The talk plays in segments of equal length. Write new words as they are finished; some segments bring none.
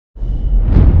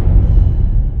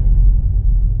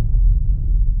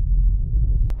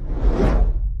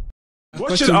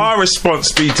What should our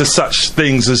response be to such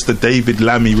things as the David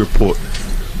Lammy report?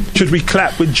 Should we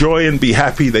clap with joy and be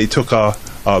happy they took our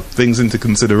things into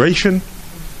consideration?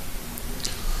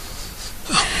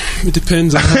 It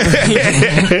depends. I'm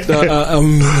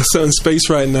in a certain space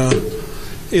right now.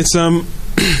 It's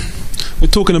we're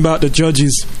talking about the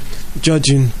judges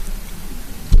judging,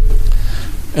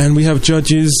 and we have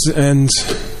judges and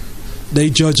they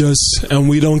judge us and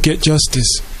we don't get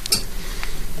justice.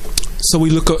 So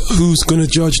we look at who's going to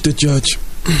judge the judge.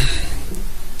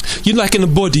 You like in the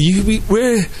body,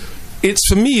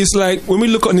 for me, it's like when we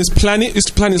look on this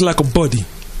planet's like a body.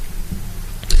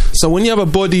 So when you have a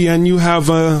body and you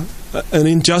have an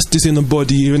injustice in the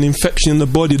body, an infection in the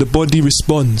body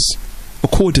responds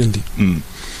accordingly.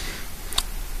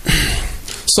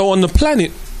 So on the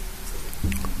planet,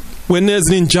 when there's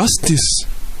an injustice,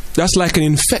 that's like an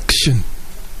infection,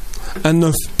 and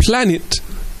the planet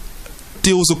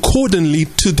deals accordingly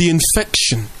to the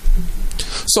infection.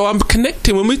 So I'm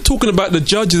connecting, when we're talking about the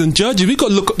judges, we've got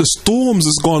to look at the storms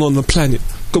that's going on the planet.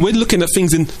 Because we're looking at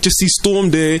things and just see storm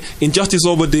there, injustice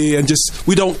over there, and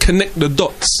we don't connect the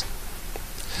dots.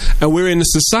 And we're in a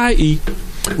society,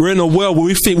 we're in a world where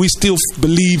we still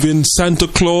believe in Santa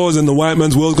Claus and the white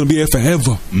man's world's going to be here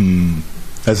forever.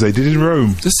 As they did in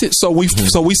Rome. That's it. So we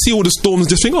see all the storms and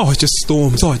just think, it's just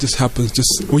storms. It just happens.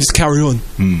 We just carry on.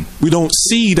 We don't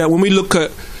see that when we look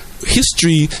at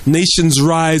history, nations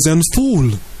rise and fall.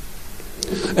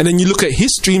 And then you look at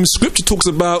history, and Scripture talks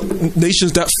about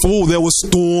nations that fall. There were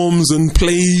storms and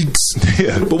plagues.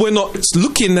 But we're not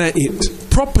looking at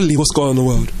it properly, what's going on in the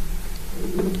world.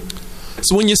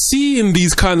 So when you're seeing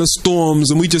these kind of storms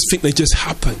and we just think they just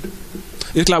happen,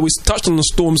 it's like we touched on the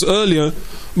storms earlier,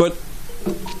 but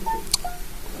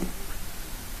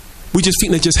we just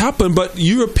think they just happen. But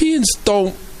Europeans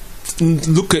don't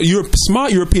look at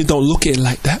smart Europeans don't look at it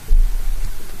like that.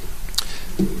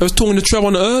 I was talking to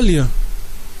Trevor earlier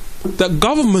that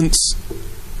governments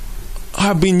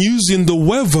have been using the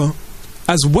weather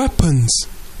as weapons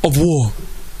of war.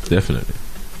 Definitely.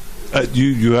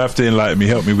 You have to enlighten me.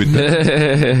 Help me with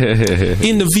that.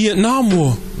 In the Vietnam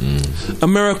War,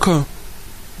 America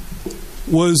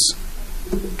was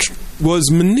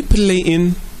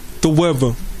manipulating the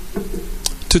weather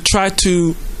to try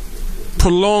to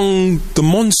prolong the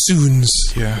monsoons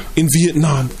in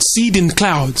Vietnam, seeding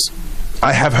clouds.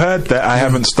 I have heard that. I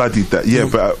haven't studied that.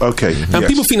 But okay. And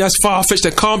people think that's far-fetched,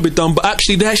 that can't be done, but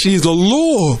there actually is a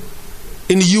law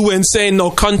in the UN saying no,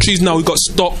 countries now, we've got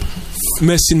to stop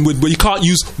messing with, but you can't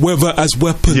use weather as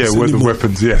weapons anymore.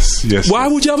 Weapons, yes. Why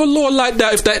would you have a law like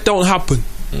that if that don't happen?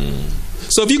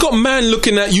 So if you got man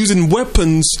looking at using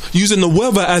the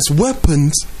weather as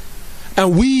weapons,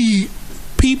 and we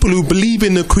people who believe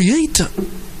in the creator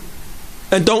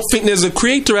and don't think there's a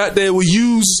creator out there will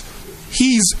use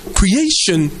his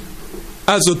creation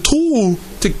as a tool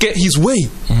to get his way.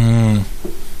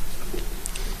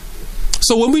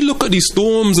 So when we look at these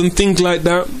storms and things like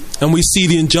that, and we see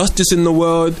the injustice in the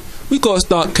world, we got to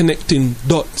start connecting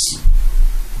dots.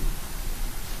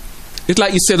 It's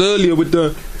like you said earlier with the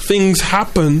things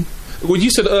happen. What you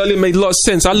said earlier made a lot of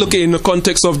sense. I look at it in the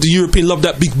context of the European love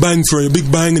that big bang theory, a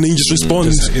big bang, and then you just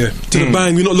respond to the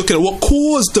bang. We're not looking at what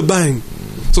caused the bang.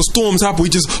 So storms happen, we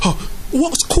just,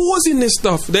 what's causing this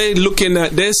stuff? They're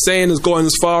saying is going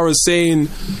as far as saying,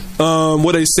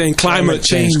 what are they saying? Climate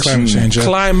change.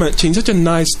 Climate change. Such a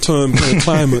nice term.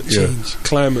 Climate change.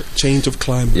 Climate change of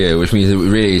climate. Yeah, which means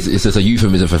it's just a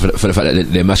euphemism for the fact that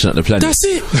they're mashing up the planet. That's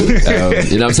it.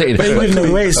 You know what I'm saying? But even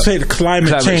the way it's said,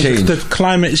 climate change. The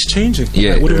climate is changing.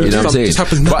 Yeah, you know what I'm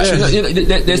saying?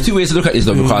 But there's two ways to look at this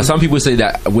though, because some people say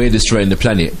that we're destroying the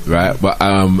planet, right? But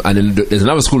and then there's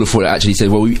another school of thought that actually says,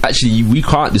 well, we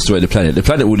can't destroy the planet. The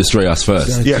planet will destroy us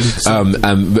first. Yes. And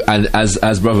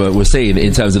as brother was saying,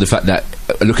 in terms of the fact that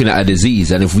looking at a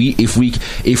disease, and if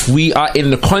we are in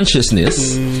the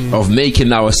consciousness of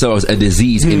making ourselves a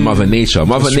disease in Mother Nature,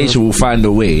 Nature will find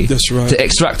a way to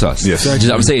extract us. Yes. Do you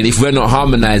know what I'm saying? If we're not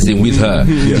harmonizing with her,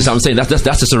 you know what I'm saying? That's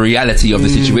just a reality of the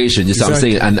situation. You know what I'm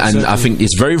saying? And I think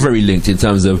it's very, very linked in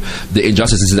terms of the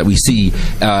injustices that we see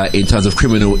in terms of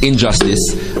criminal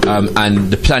injustice and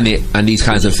the planet and these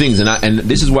kinds of things. And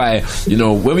this is why, you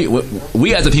know, when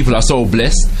we as a people are so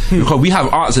blessed because we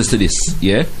have answers to this.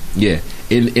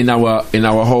 In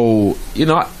our whole, you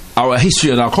know, our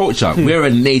history and our culture. We're a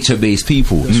nature-based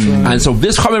people, and so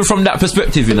this coming from that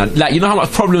perspective, like, you know how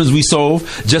much problems we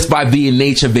solve just by being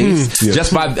nature-based,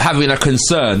 just by having a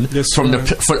concern from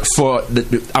for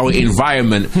our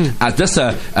environment as just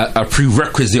a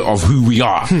prerequisite of who we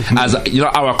are as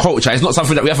our culture. It's not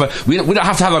something that we have. We don't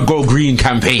have to have a Go Green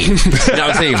campaign. You know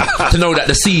what I'm saying? To know that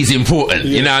the sea is important.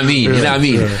 You know what I mean? You know what I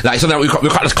mean? Like, so that we can't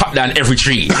just cut down every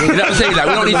tree. You know what I'm saying? Like,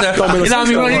 we don't need to. You know what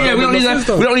I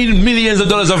mean? We don't need millions of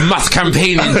dollars of mass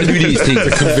campaigning to do these things.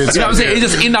 You know what I'm saying?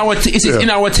 It's just in our in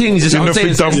our things. You know what I'm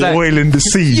saying? Dump oil in the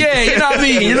sea. Yeah, you know what I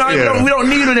mean? You know, we don't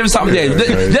need them something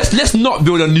there. Let's not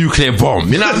build a nuclear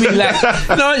bomb. You know what I mean?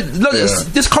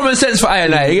 Like, just common sense for I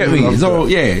and I. You get me? So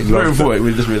it's very important.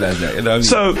 We just realise that. You know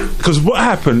what I mean? So, because what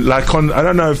happened, like I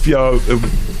don't know if y'all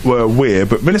were aware,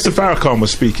 but Minister Farrakhan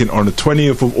was speaking on the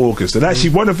 20th of August, and actually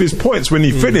one of his points when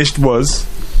he finished was,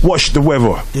 watch the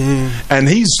weather. And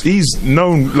he's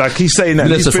known, like, he's saying that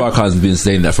Minister Farrakhan's been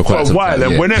saying that for quite some while,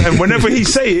 time, and whenever he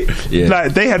say it,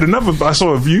 like, they had I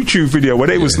saw a YouTube video where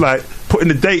they was like putting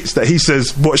the dates that he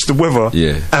says watch the weather,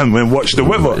 and then watch the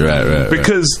weather, right,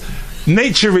 because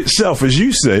nature itself, as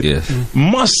you said,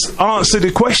 must answer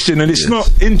the question, and it's not,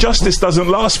 injustice doesn't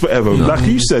last forever. Like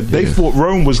you said, they thought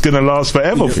Rome was going to last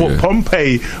forever, thought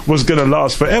Pompeii was going to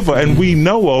last forever, and we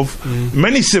know of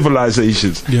many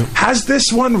civilizations. Has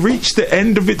this one reached the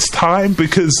end of its time?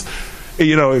 Because,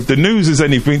 if the news is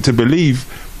anything to believe,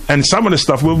 and some of the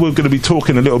stuff we're going to be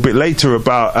talking a little bit later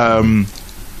about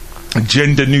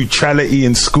gender neutrality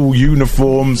in school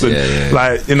uniforms, and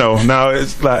now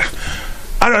it's like,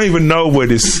 I don't even know where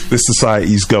this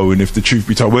society's going, if the truth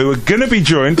be told. We're going to be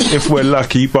joined, if we're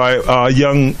lucky, by our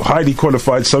young, highly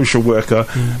qualified social worker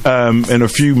in a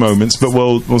few moments, but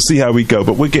we'll see how we go.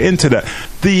 But we'll get into that.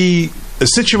 The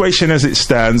situation as it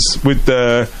stands with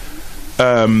the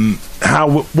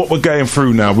what we're going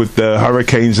through now with the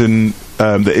hurricanes and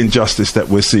the injustice that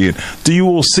we're seeing. Do you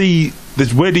all see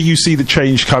where do you see the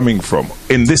change coming from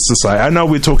in this society? I know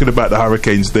we're talking about the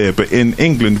hurricanes there, but in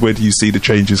England, where do you see the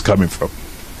changes coming from?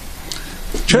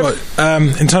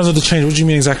 In terms of the change, what do you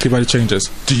mean exactly by the changes?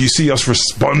 Do you see us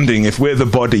responding? If we're the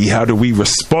body, how do we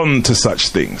respond to such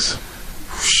things?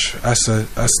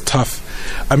 That's tough.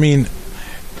 I mean,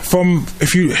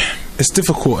 it's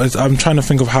difficult. I'm trying to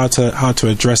think of how to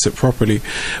address it properly.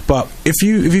 But if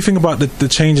you think about the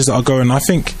changes that are going, I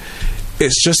think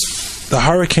it's just the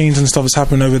hurricanes and stuff that's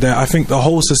happening over there. I think the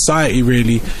whole society,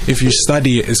 really, if you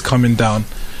study it, is coming down.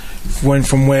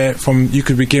 From you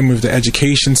could begin with the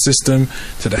education system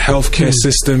to the healthcare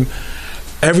system.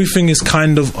 Everything is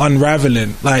kind of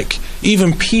unraveling. Like,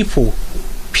 even people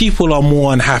are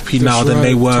more unhappy now than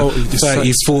they were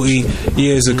 30, 40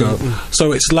 years ago.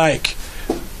 So it's like,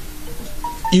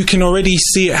 you can already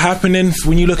see it happening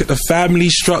when you look at the family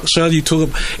structure.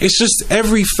 It's just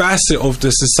every facet of the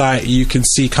society you can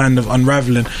see kind of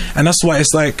unraveling, and that's why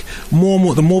it's like more and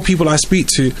more. The more people I speak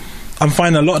to, I'm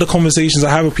finding a lot of the conversations I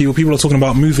have with people are talking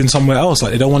about moving somewhere else.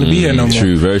 Like, they don't want to be here no more.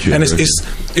 True, very true. And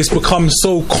it's become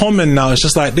so common now. It's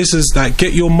just like, this is like,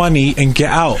 get your money and get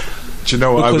out. Do you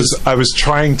know what? I was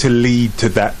trying to lead to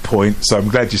that point, so I'm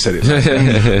glad you said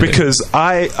it. Because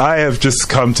I have just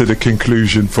come to the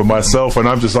conclusion for myself, and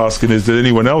I'm just asking, is there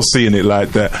anyone else seeing it like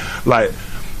that? Like,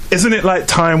 isn't it like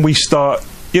time we start,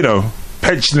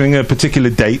 penciling a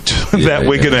particular date that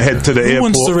we're going to head to the airport? Who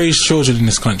wants to raise children in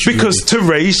this country? Because to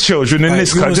raise children in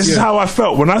this country, this is how I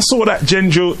felt when I saw that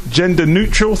gender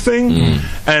neutral thing,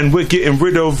 and we're getting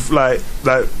rid of like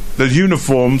the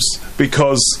uniforms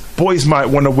because boys might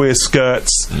want to wear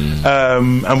skirts,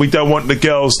 and we don't want the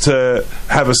girls to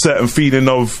have a certain feeling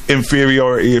of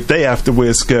inferiority if they have to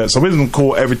wear skirts. So we don't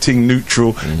call everything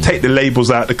neutral. Take the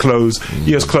labels out the clothes.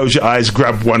 You just close your eyes,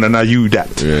 grab one, and are you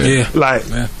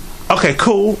that? Okay,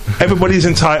 cool. Everybody's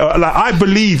entitled. Like, I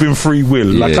believe in free will.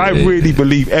 Like, I really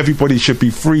believe everybody should be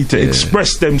free to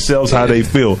express themselves how they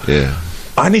feel.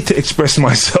 I need to express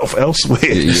myself elsewhere.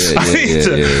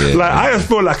 I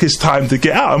feel like it's time to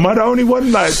get out. Am I the only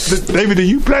one? Like, David, are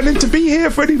you planning to be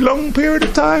here for any long period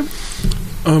of time?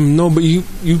 No, but you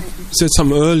said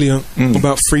something earlier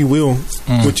about free will,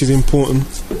 which is important,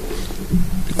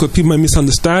 because people might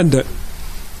misunderstand that.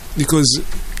 Because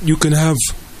you can have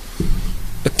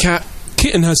a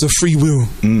kitten has a free will,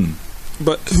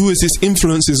 but who is his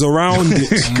influences around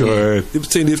it? Good.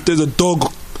 If there's a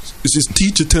dog, it's his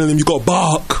teacher telling him, you got to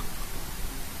bark,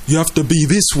 you have to be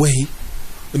this way,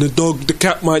 and the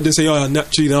cat might then say, oh,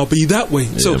 naturally I'll be that way.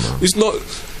 So it's not,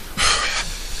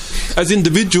 as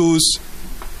individuals,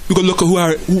 we've got to look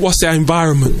at what's our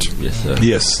environment. Yes, sir.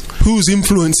 Yes. Who's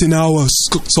influencing our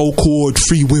so-called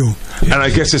free will? And I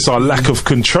guess it's our lack of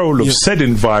control of said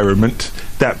environment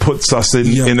that puts us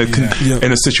in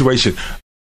a situation.